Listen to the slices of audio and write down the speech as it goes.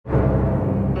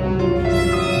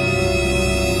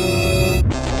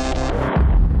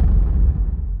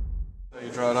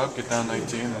down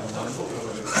 19 and won?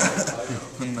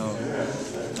 No.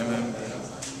 I mean,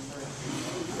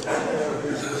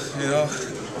 you know,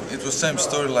 it was same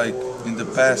story like in the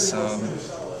past.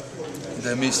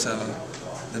 They missed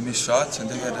shots and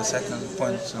they got a second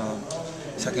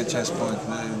chance point.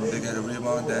 They got a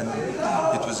rebound and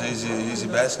it was easy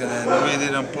basket. And we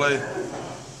didn't play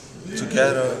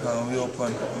together.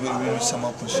 We missed some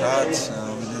open shots.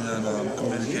 We didn't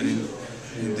communicate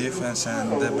in defense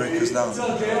and they break us down.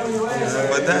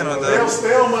 But then on the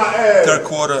third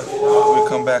quarter, we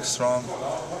come back strong.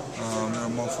 We were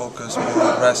more focused,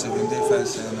 more aggressive in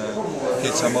defense, and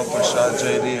hit some open shots,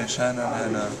 JD and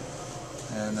Shannon,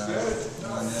 and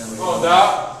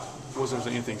Was there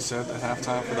anything said at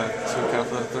halftime for that to account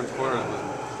for that third quarter?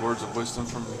 Words of wisdom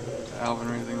from Alvin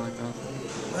or anything like that?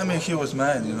 I mean, he was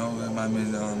mad, you know. I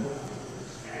mean,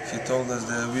 he told us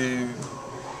that we're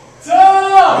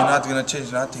not going to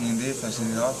change nothing in defense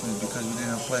and in offense because we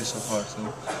didn't play so far.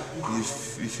 So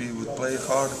if he would play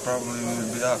hard, probably we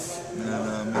would be up.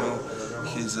 And you know,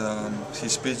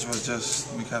 his speech was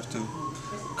just we have to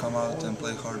come out and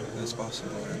play hard as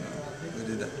possible, and we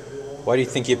did that. Why do you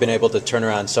think you've been able to turn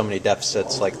around so many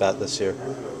deficits like that this year?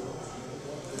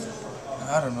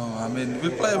 I don't know. I mean, we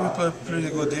play pretty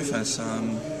good defense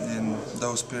in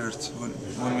those periods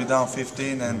when we're down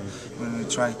 15 and when we're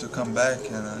trying to come back,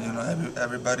 and you know,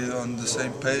 everybody on the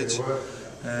same page.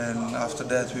 And after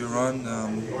that, we run,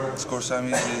 score some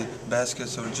easy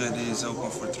baskets, or JD is open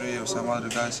for three, or some other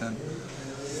guys, and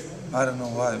I don't know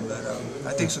why, but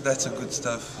I think so. That's a good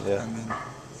stuff. Yeah. I mean,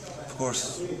 of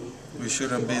course, we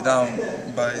shouldn't be down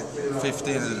by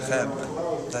 15 at the half, but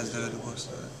that's the way it was.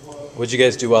 What did you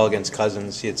guys do well against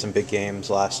Cousins? He had some big games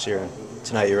last year, and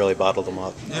tonight you really bottled him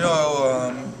up. You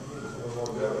know,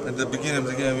 at the beginning of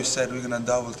the game, we said we're gonna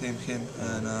double team him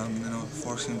and you know,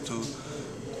 force him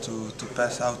to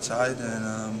pass outside,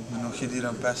 and you know, he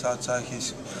didn't pass outside.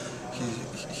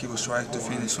 He was trying to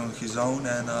finish on his own,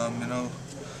 and you know,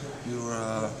 we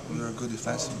were good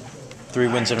defensively. 3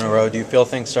 wins in a row. Do you feel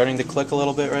things starting to click a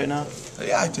little bit right now?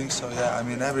 Yeah, I think so. Yeah, I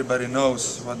mean, everybody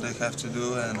knows what they have to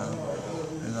do, and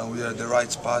you know, we are at the right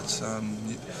spots.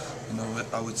 You know,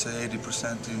 I would say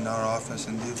 80% in our offense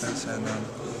and defense,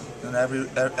 and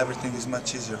everything is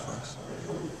much easier for us.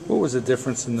 What was the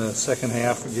difference in the second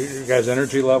half? Your guys'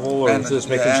 energy level, or just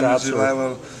making shots? Energy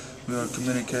level. We were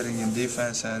communicating in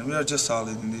defense, and we are just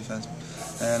solid in defense.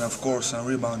 And of course,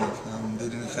 rebounding. They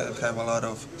didn't have a lot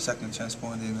of second chance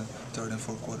points in the third and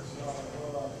fourth quarter.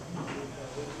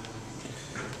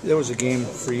 There was a game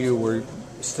for you where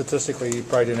statistically you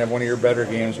probably didn't have one of your better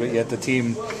games, but yet the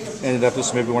team ended up, this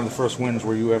is maybe one of the first wins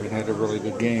where you haven't had a really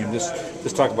good game.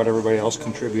 Just talk about everybody else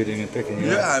contributing and picking you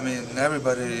up. Yeah, I mean,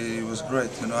 everybody was great.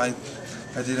 You know, I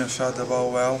didn't shot the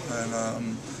ball well,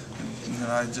 and you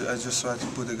know, I just tried to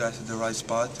put the guys at the right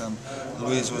spot.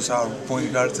 Luis was our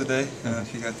point guard today.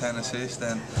 He got 10 assists,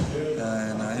 and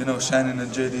you know, Shannon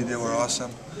and JD, they were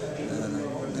awesome. And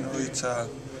you know, it's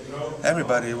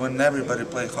everybody. When everybody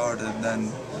play hard, then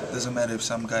it doesn't matter if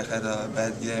some guy had a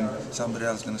bad game. Somebody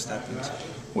else is gonna step in.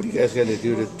 What do you guys got to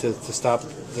do to stop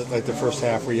the first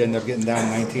half where you end up getting down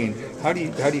 19? How do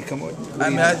you come up? I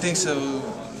mean, I think so.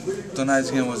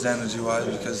 Tonight's game was energy-wise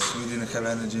because we didn't have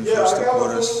energy in the first 2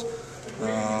 quarters.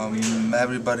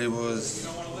 Everybody was,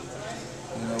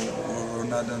 you know, we're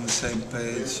not on the same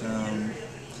page.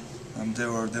 They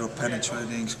were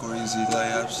penetrating, score easy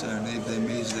layups, and if they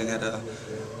miss, they get a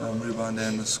rebound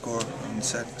and a score on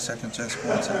second chance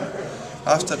points. And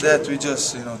after that, we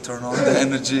just, you know, turn on the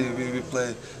energy. We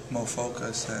play more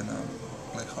focused and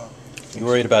play hard. You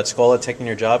worried about Scola taking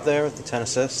your job there with the 10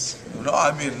 assists? No,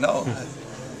 I mean, no.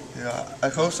 You know, I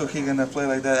hope so. He's gonna play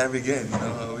like that every game. You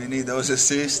know, we need those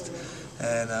assists,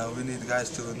 and we need guys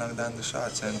to knock down the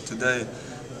shots. And today,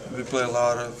 we play a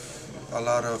lot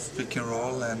of pick and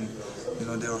roll, and you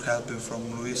know, they were helping from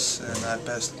Luis, and I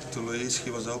passed to Luis.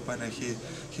 He was open, and he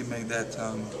made that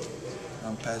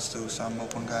pass to some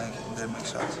open guy, and they make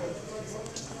shots.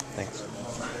 Thanks.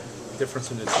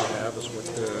 Difference in the 2 halves with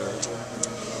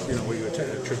you know, what you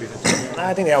attributed to?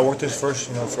 I think they all worked this first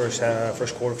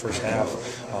quarter, first half.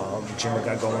 Jimmer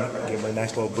got going, gave him a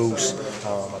nice little boost.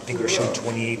 I think we were shooting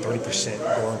 28-30%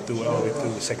 going through all the way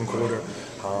through the second quarter.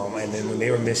 And then when they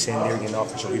were missing, they were getting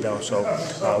offensive rebounds. So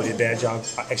we did a bad job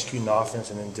executing the offense,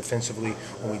 and then defensively,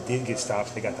 when we did get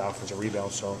stops, they got the offensive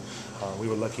rebound. So we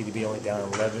were lucky to be only down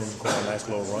 11, going a nice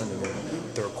little run. And then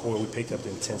third quarter, we picked up the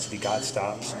intensity, got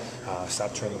stops,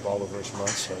 stopped turning the ball over as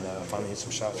much, and finally hit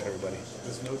some shots for everybody.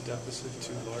 Is no deficit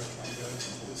too large for you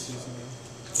guys this season?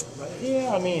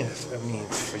 Yeah, I mean,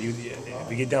 for you,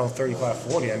 if you get down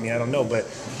 35-40, I mean, I don't know, but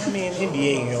I mean,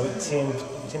 NBA, you know, 10,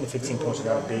 10 to 15 points is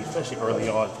not big, especially early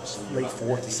on, late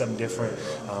fourth to something different.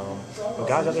 But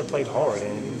guys out there played hard,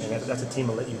 and that's a team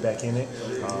that let you back in it.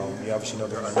 You obviously know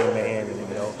they're undermanned, and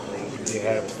they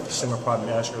had a similar problem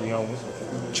as early on,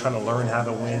 trying to learn how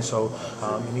to win. So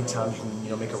anytime you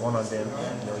can make a run on them,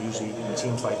 usually in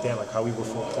teams like that, like how we were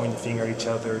pointing the finger at each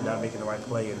other, not making the right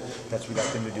play, and that's what we got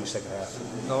them to do second half.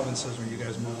 Melvin says when you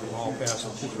guys move the ball past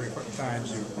it 2-3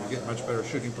 times, you get much better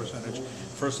shooting percentage.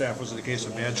 First half, was it a case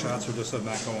of bad shots or just of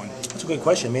not going? That's a good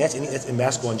question. I mean, that's in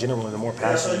basketball in general. The more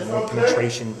passing, the more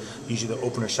penetration, usually the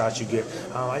opener shots you get.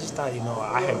 I just thought,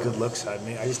 I had good looks. I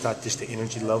mean, I just thought just the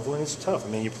energy level, and it's tough. I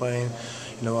mean, you're playing,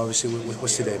 obviously,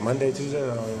 what's today? Monday, Tuesday?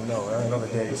 I don't even know. I don't know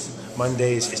the days.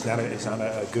 Mondays, it's not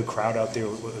a good crowd out there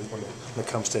when it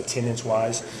comes to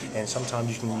attendance-wise, and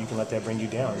sometimes you can let that bring you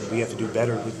down. We have to do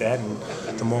better with that, and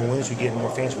the more wins we get, the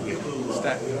more fans we get.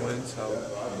 Stacking wins, how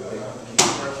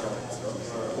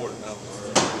important that was.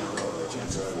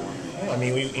 I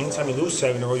mean, anytime you lose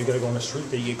 7 in a row, you got to go on the streak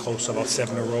there. You get close to about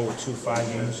 7 in a row or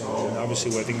 2-5 games. And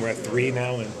obviously, I think we're at 3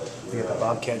 now, and we got the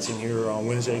Bobcats in here on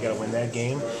Wednesday. You got to win that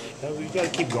game. We got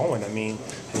to keep going. I mean,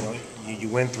 you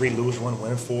win 3, lose 1,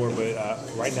 win 4. But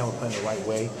right now, we're playing the right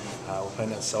way. We're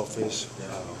playing unselfish.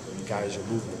 Guys are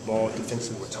moving the ball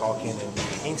defensively. We're talking, and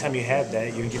anytime you have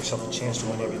that, you give yourself a chance to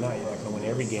win every night. You're not going to win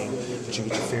every game, but you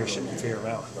get your fair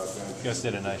amount. You guys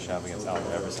did a nice job against Allen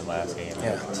Iverson last game.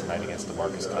 Yeah. Tonight against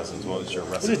DeMarcus Cousins. What was your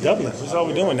recipe? We're just doubling. That's all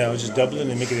we're doing now. We're just doubling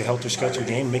and making it a healthier, scheduled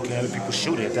game, making other people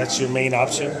shoot it. If that's your main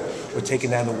option, we're taking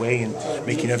that away and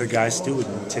making other guys do it.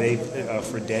 And today,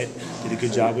 Fredette did a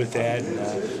good job with that. And,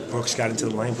 Brooks got into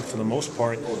the lane, but for the most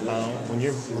part, when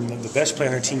the best player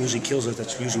on our team usually kills us,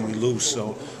 that's usually when we lose. So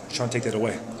we're trying to take that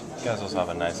away. You guys also have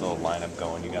a nice little lineup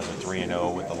going. You guys are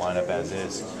 3-0 with the lineup as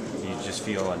is. Do you just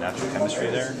feel a natural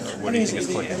chemistry there? Or what do you think is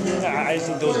clicking? I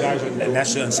think those guys are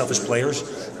naturally unselfish players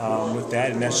with that,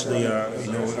 and naturally,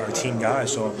 our team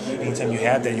guys. So anytime you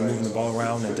have that, you're moving the ball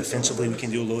around, and defensively, we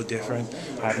can do a little different.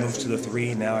 I've moved to the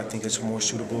 3 now. I think it's more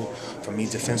suitable for me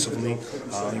defensively.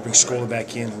 You bring Scola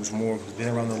back in, who's been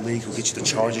around the league, who gets you the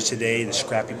charges today, the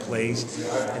scrappy plays,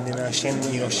 and then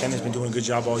Shannon's been doing a good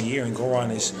job all year, and Goran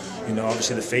is,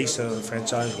 obviously the face of the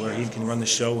franchise where he can run the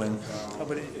show. And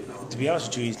to be honest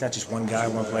with you, he's not just one guy,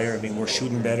 one player. I mean, we're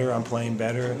shooting better. I'm playing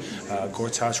better.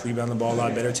 Gortat's rebounding the ball a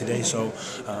lot better today. So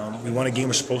we won a game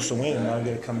we're supposed to win, and now we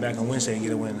got to come back on Wednesday and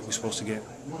get a win we're supposed to get.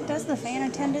 Does the fan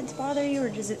attendance bother you, or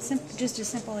is it just as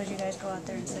simple as you guys go out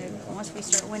there and say, once we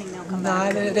start winning, they'll come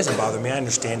back? No, it doesn't bother me. I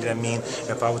understand it. I mean,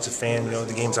 if I was a fan,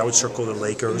 the games I would circle the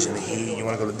Lakers and the Heat. You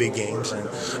want to go to the big games, and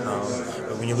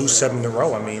but when you lose 7 in a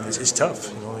row, I mean, it's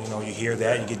tough. You hear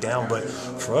that, you get down. But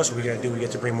for us, what we got to do, we got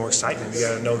to bring more excitement. We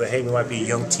got to know that, hey, we might be a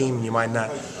young team, and you might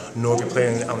not know if you're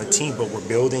playing on the team, but we're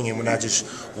building, and we're not just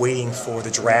waiting for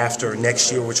the draft or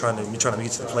next year. We're trying to make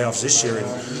it to the playoffs this year. And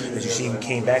as you see, we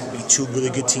came back with 2 really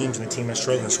good teams and a team that's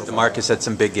struggling so far. DeMarcus had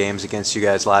some big games against you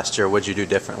guys last year. What'd you do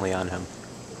differently on him?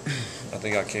 I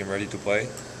think I came ready to play.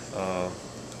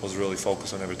 Was really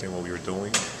focused on everything what we were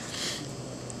doing.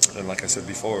 And like I said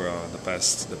before, the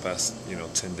past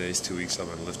 10 days, 2 weeks, I've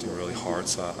been lifting really hard,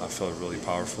 so I felt really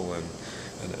powerful and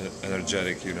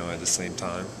energetic, at the same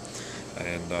time.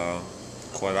 And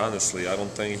quite honestly, I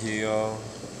don't think he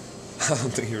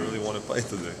really wanted to play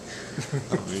today.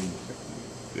 I mean,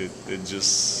 it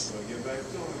just, yeah,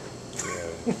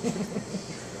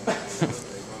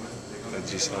 that's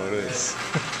just how it is.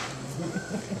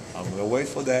 I'm gonna wait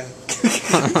for that.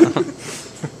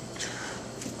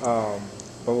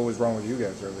 But what was wrong with you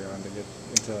guys early on to get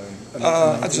into?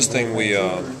 I just think we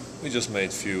just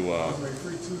made few.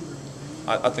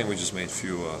 I think we just made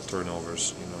few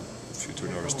turnovers. A few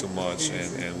turnovers too much,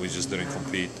 and we just didn't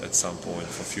compete at some point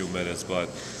for a few minutes.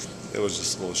 But it was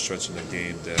just a little stretch in the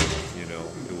game that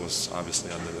it was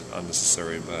obviously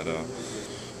unnecessary. But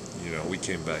we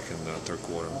came back in the third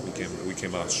quarter. We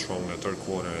came out strong in the third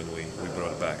quarter, and we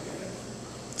brought it back.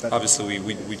 Obviously,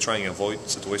 we try and avoid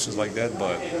situations like that,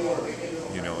 but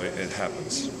it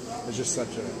happens. It's just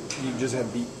you just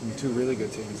had beaten 2 really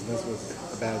good teams, and this was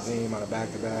a bad game on a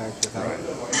back-to-back without a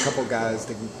couple guys.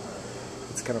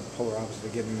 It's kind of polar opposite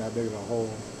of getting that big of a hole.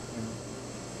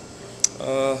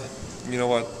 You know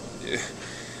what?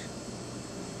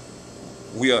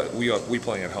 We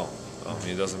playing at home. I mean,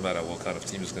 it doesn't matter what kind of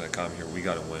team is going to come here. We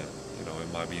got to win. It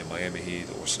might be a Miami Heat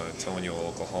or San Antonio or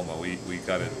Oklahoma. We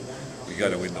got to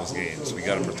win those games. We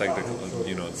got to protect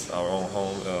our own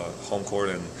home court,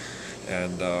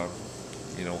 and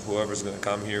whoever's going to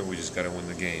come here, we just got to win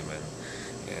the game.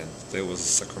 And there was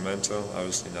Sacramento.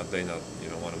 Obviously, not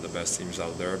one of the best teams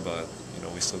out there, but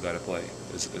we still got to play.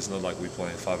 It's not like we're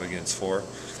playing 5 against 4,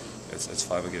 it's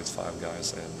 5 against 5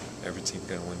 guys, and every team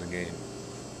can win the game.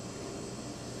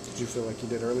 Did you feel like you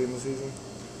did early in the season?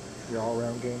 Your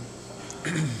all-around game?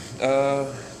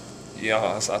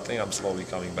 Yeah, I think I'm slowly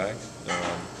coming back,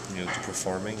 to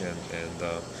performing, and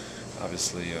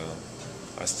obviously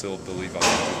I still believe I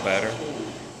can do better.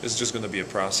 It's just going to be a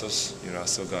process. I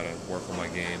still got to work on my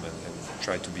game and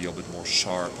try to be a bit more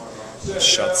sharp.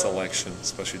 Shot selection,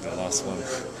 especially the last one.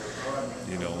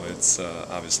 It's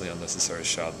obviously unnecessary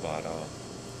shot, but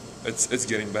it's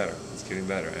getting better. It's getting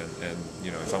better, and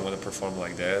if I'm going to perform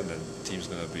like that, then the team's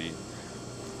going to be,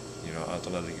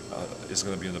 ultimately, is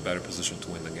going to be in a better position to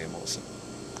win the game also.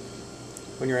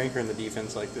 When you're anchoring the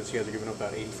defense like this, you guys are giving up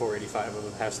about 84, 85 over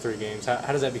the past 3 games.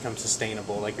 How does that become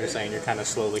sustainable? Like you're saying, you're kind of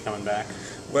slowly coming back.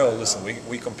 Well, listen,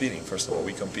 we competing. First of all,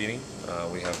 we competing.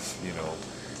 We have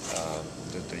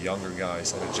the younger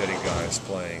guys, energetic guys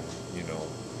playing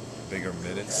bigger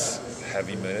minutes,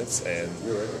 heavy minutes, and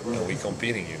we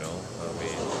competing.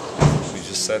 We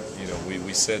just said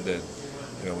we said that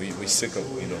we sick of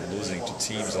losing to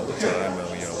teams all the time.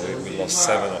 And, we lost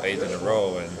 7 or 8 in a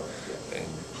row, and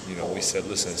we said,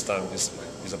 listen,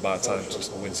 it's about time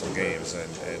to win some games,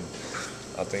 and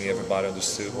I think everybody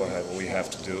understood what we have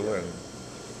to do, and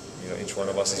each one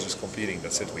of us is just competing.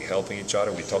 That's it. We're helping each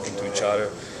other. We're talking to each other.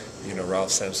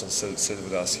 Ralph Sampson sit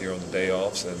with us here on the day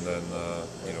offs, and then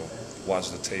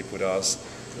watch the tape with us.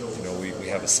 We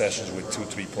have sessions with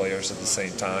 2-3 players at the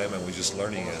same time, and we're just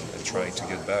learning and trying to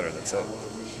get better. That's it.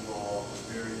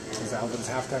 Is Alvin's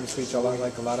halftime speech a lot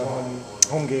like a lot of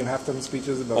home game halftime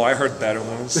speeches? Oh, I heard better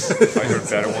ones.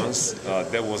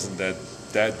 That wasn't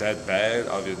that bad.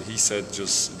 I mean, he said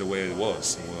just the way it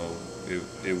was. Well,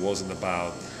 it wasn't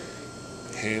about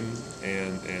him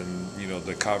and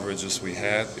the coverages we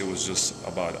had. It was just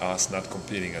about us not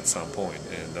competing at some point,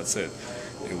 and that's it.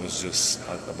 It was just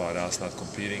about us not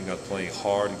competing, not playing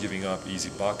hard, giving up easy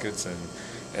buckets,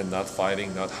 and not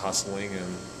fighting, not hustling,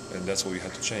 and that's what we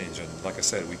had to change. And like I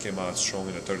said, we came out strong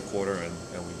in the third quarter, and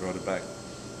we brought it back.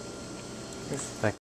 Thanks.